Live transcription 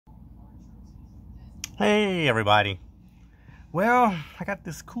Hey everybody. Well, I got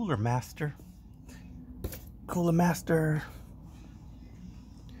this Cooler Master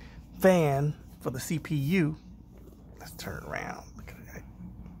fan for the CPU. Let's turn it around. Look at that.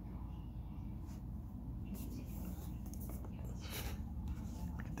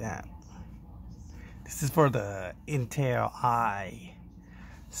 Look at that. This is for the Intel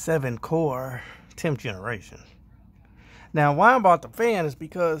i7 core 10th generation. Now, why I bought the fan is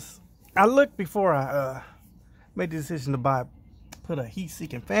because I looked before I made the decision to put a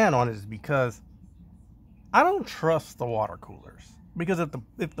heat-seeking fan on it, is because I don't trust the water coolers. Because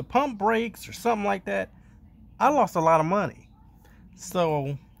if the pump breaks or something like that, I lost a lot of money.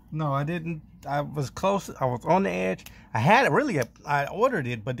 So no, I didn't. I was close. I was on the edge. I ordered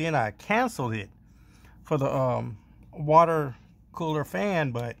it, but then I canceled it for the water cooler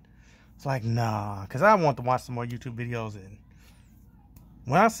fan. But it's like, nah, because I want to watch some more YouTube videos. And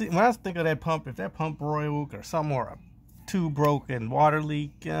when I think of that pump, if that pump broke or something, or a tube broke and water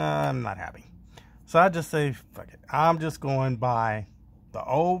leak, I'm not happy. So I just say, fuck it. I'm just going by the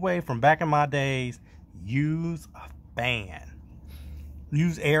old way from back in my days. Use a fan.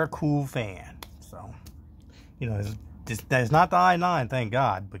 Use air-cooled fan. So, you know, it's not the i9, thank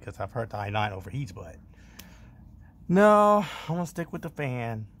God, because I've heard the i9 overheats, but no, I'm going to stick with the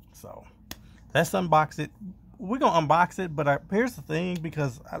fan. So, let's unbox it. We're going to unbox it, but here's the thing,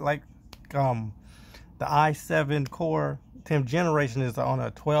 because I like the i7 core 10th generation is on a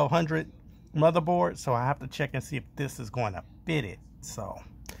 1200 motherboard, so I have to check and see if this is going to fit it. So,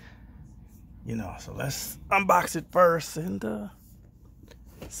 you know, so let's unbox it first and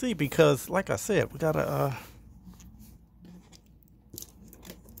see, because like I said, we gotta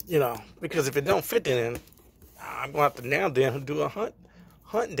you know, because if it don't fit in, I'm gonna have to now then do a hunt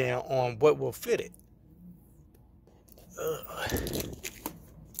down on what will fit it.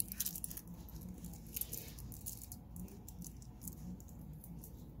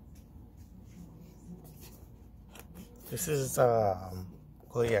 This is well,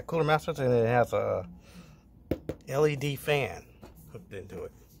 yeah, Cooler Master, and it has a LED fan hooked into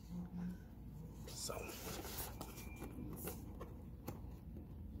it. So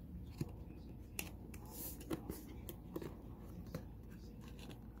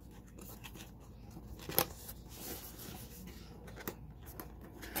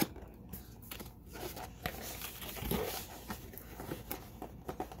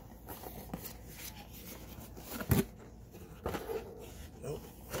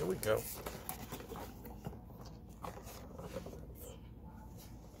here we go.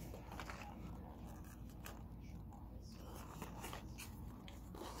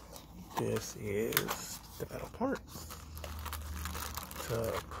 This is the metal part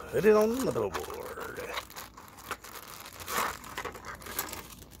to put it on the motherboard.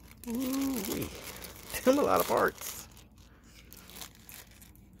 Ooh-wee. Damn, a lot of parts.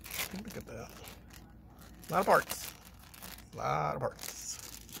 Look at that. A lot of parts. A lot of parts.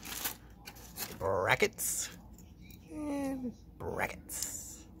 Brackets. And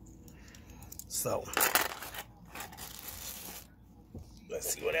brackets. So,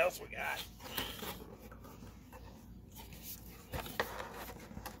 let's see what else we got.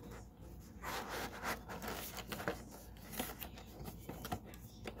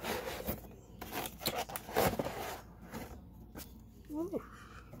 Ooh.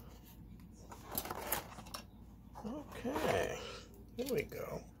 Okay, here we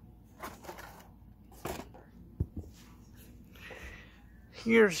go.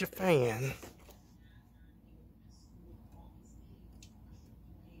 Here's your fan.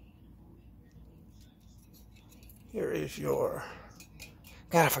 Here is your,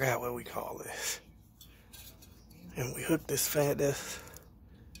 God, I forgot what we call this. And we hook this fan to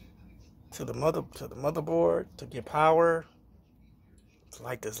the motherboard to get power to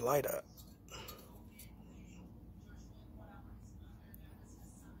light this light up.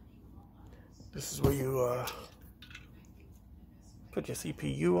 This is where you put your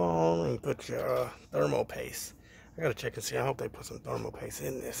CPU on and put your thermal paste. I gotta check and see. I hope they put some thermal paste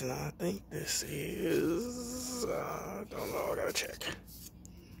in this, and I think this is, I don't know, I gotta check.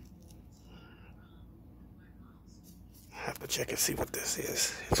 I have to check and see what this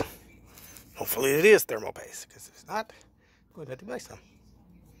is. Hopefully it is thermal paste, because if it's not, I'm going to have to buy some.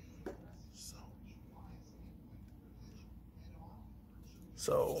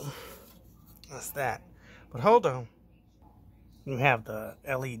 So that's that. But hold on. You have the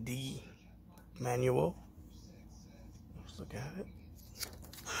LED manual. Let's look at it.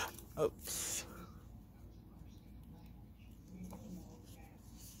 Oops.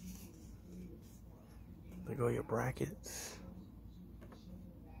 There go your brackets.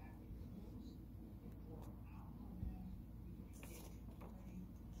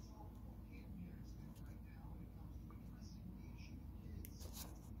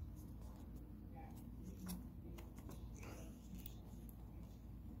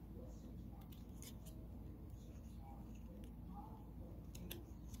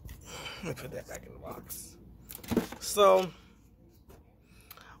 Let me put that back in the box. So,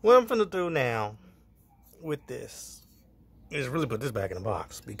 what I'm gonna do now with this is really put this back in the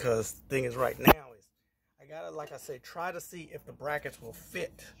box, because the thing is right now is I gotta, like I said, try to see if the brackets will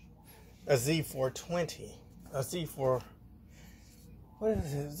fit a Z420, a Z4, what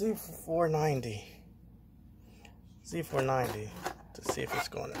is it, Z490, Z490, to see if it's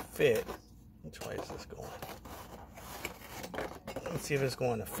going to fit. Which way is this going? Let's see if it's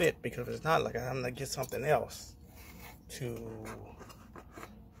going to fit, because if it's not, like, I'm gonna get something else to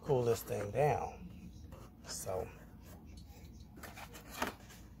cool this thing down. So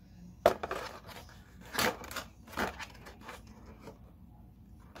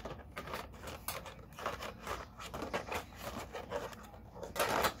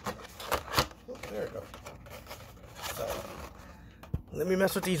there we go. So let me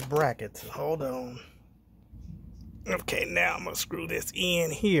mess with these brackets. Hold on. Okay, now I'm gonna screw this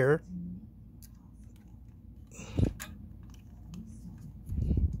in here.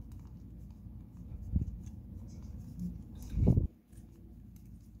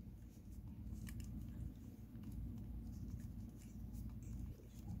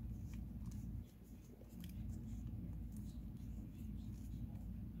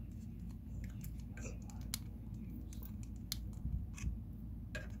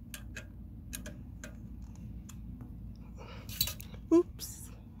 Oops.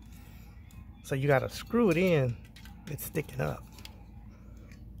 So you gotta screw it in. It's sticking up.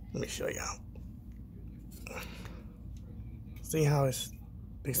 Let me show y'all. See how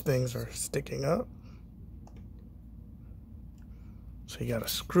these things are sticking up? So you gotta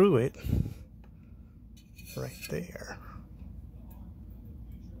screw it right there.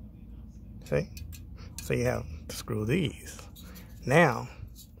 See? So you have to screw these. Now,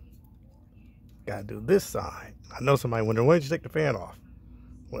 gotta do this side. I know somebody wondering, why did you take the fan off?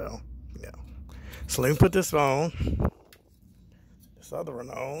 Well, yeah. So let me put this on. This other one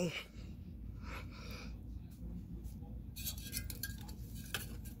on.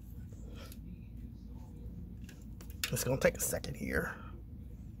 It's gonna take a second here.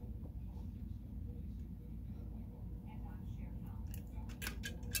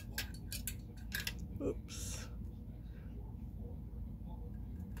 Oops.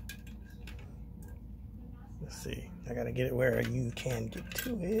 Let's see. I gotta get it where you can get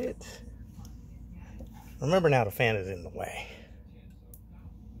to it. Remember now, the fan is in the way.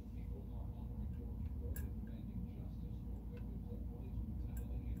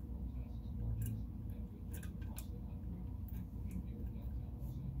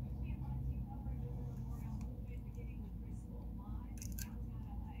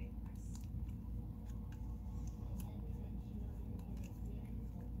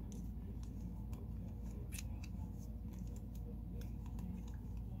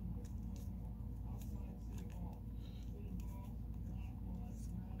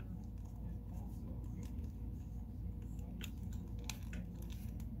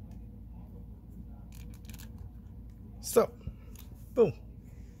 So, boom,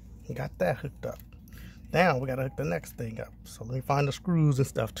 we got that hooked up. Now we gotta hook the next thing up. So let me find the screws and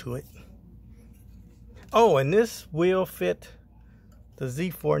stuff to it. Oh, and this will fit the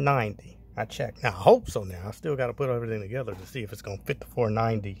Z490. I checked. Now I hope so. Now I still gotta put everything together to see if it's gonna fit the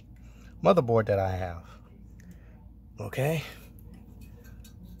 490 motherboard that I have. Okay.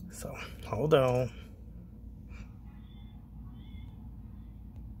 So hold on.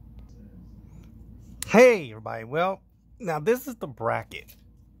 Hey everybody, well, now this is the bracket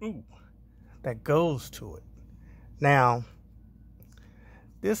that goes to it. Now,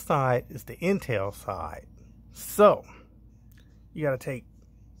 this side is the Intel side. So, you gotta take,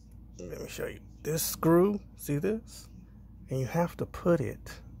 let me show you, this screw, see this? And you have to put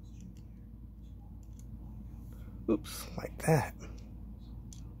it, oops, like that.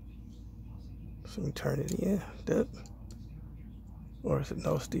 So let me turn it in, or is it,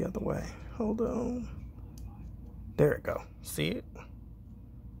 no, it's the other way. Hold on. There it go. See it?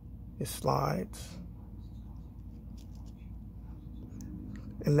 It slides.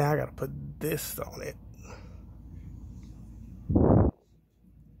 And now I gotta put this on it.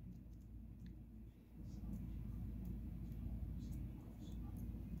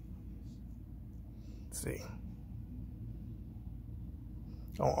 See?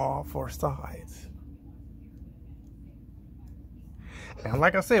 On all four sides. Now,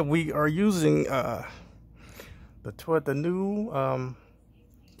 like I said, we are using the new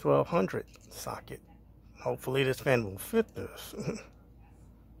 1200 socket. Hopefully this fan will fit this.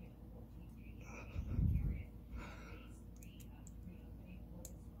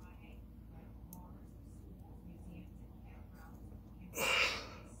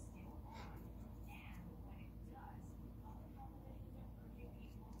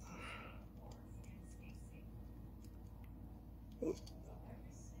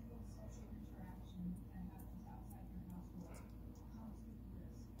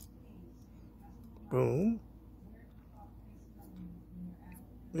 Boom.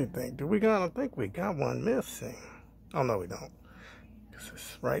 You think, I think we got one missing. Oh, no, we don't. Because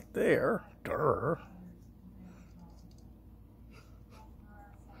it's right there. Durr.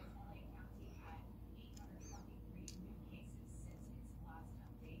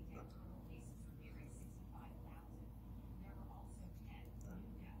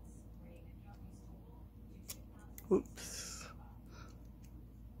 Oops.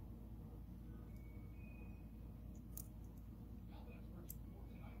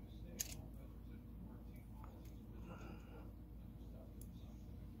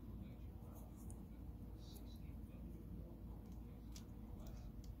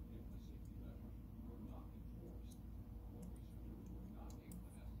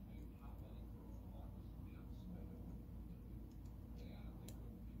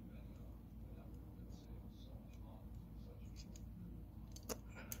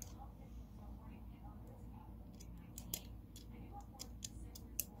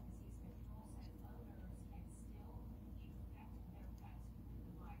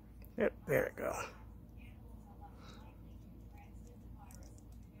 Yep, there we go.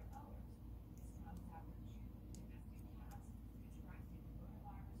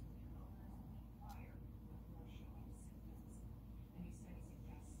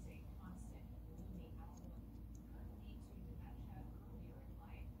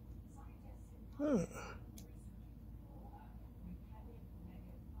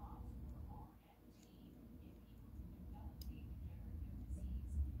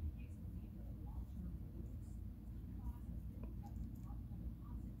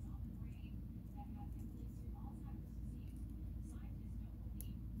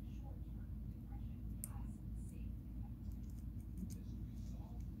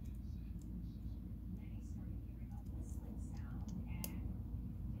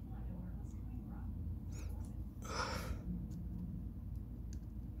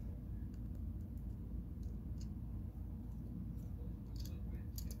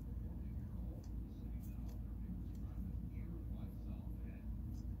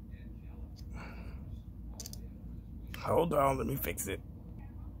 Hold on, let me fix it.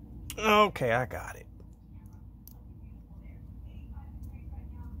 Okay, I got it.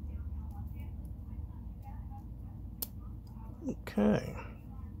 Okay.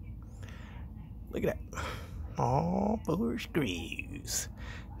 Look at that. All 4 screws.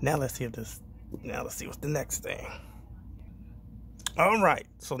 Now let's see what's the next thing. All right,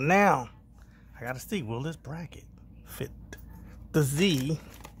 so now I gotta see, will this bracket fit the Z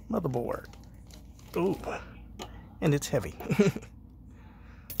motherboard? Ooh. And it's heavy. Let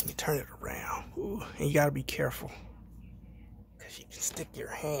me turn it around. Ooh, and you gotta be careful, because you can stick your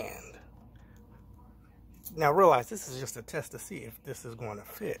hand. Now realize this is just a test to see if this is going to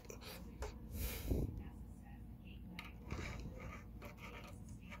fit.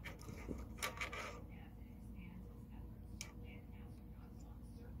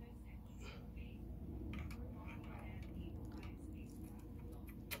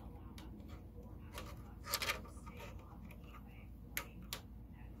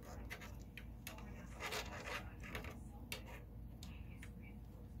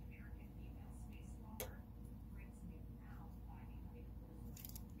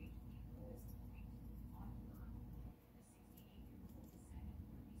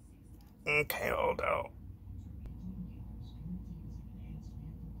 Okay, hold on.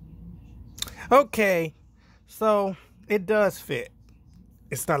 Okay, so it does fit.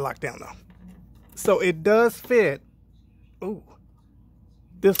 It's not locked down though. So it does fit. Ooh,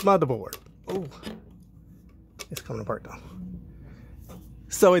 this motherboard. Ooh, it's coming apart though.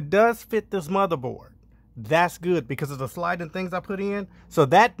 So it does fit this motherboard. That's good because of the sliding things I put in. So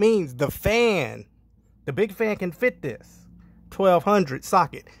that means the fan, the big fan, can fit this 1200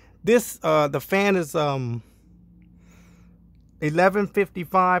 socket. This the fan is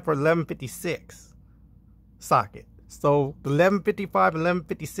 1155 or 1156 socket. So the 1155 and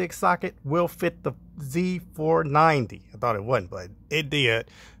 1156 socket will fit the Z490. I thought it wouldn't, but it did.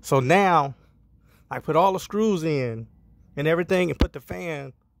 So now I put all the screws in and everything and put the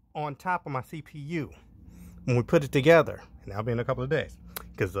fan on top of my CPU. When we put it together, and that'll be in a couple of days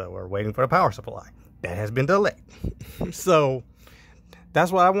because we're waiting for the power supply. That has been delayed. So that's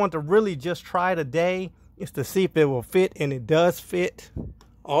what I want to really just try today, is to see if it will fit, and it does fit,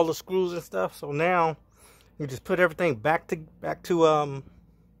 all the screws and stuff. So now we just put everything back to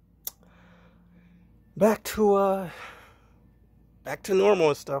normal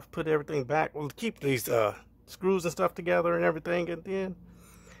and stuff. Put everything back. We'll keep these screws and stuff together and everything, and then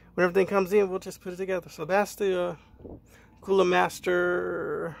when everything comes in, we'll just put it together. So that's the Cooler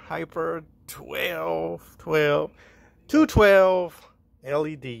Master Hyper 212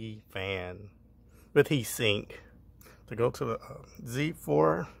 LED fan with heatsink to go to the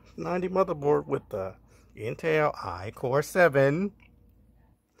Z490 motherboard with the Intel i-Core 7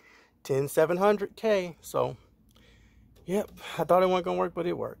 10700K. So, yep, I thought it wasn't gonna work, but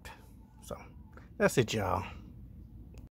it worked. So, that's it, y'all.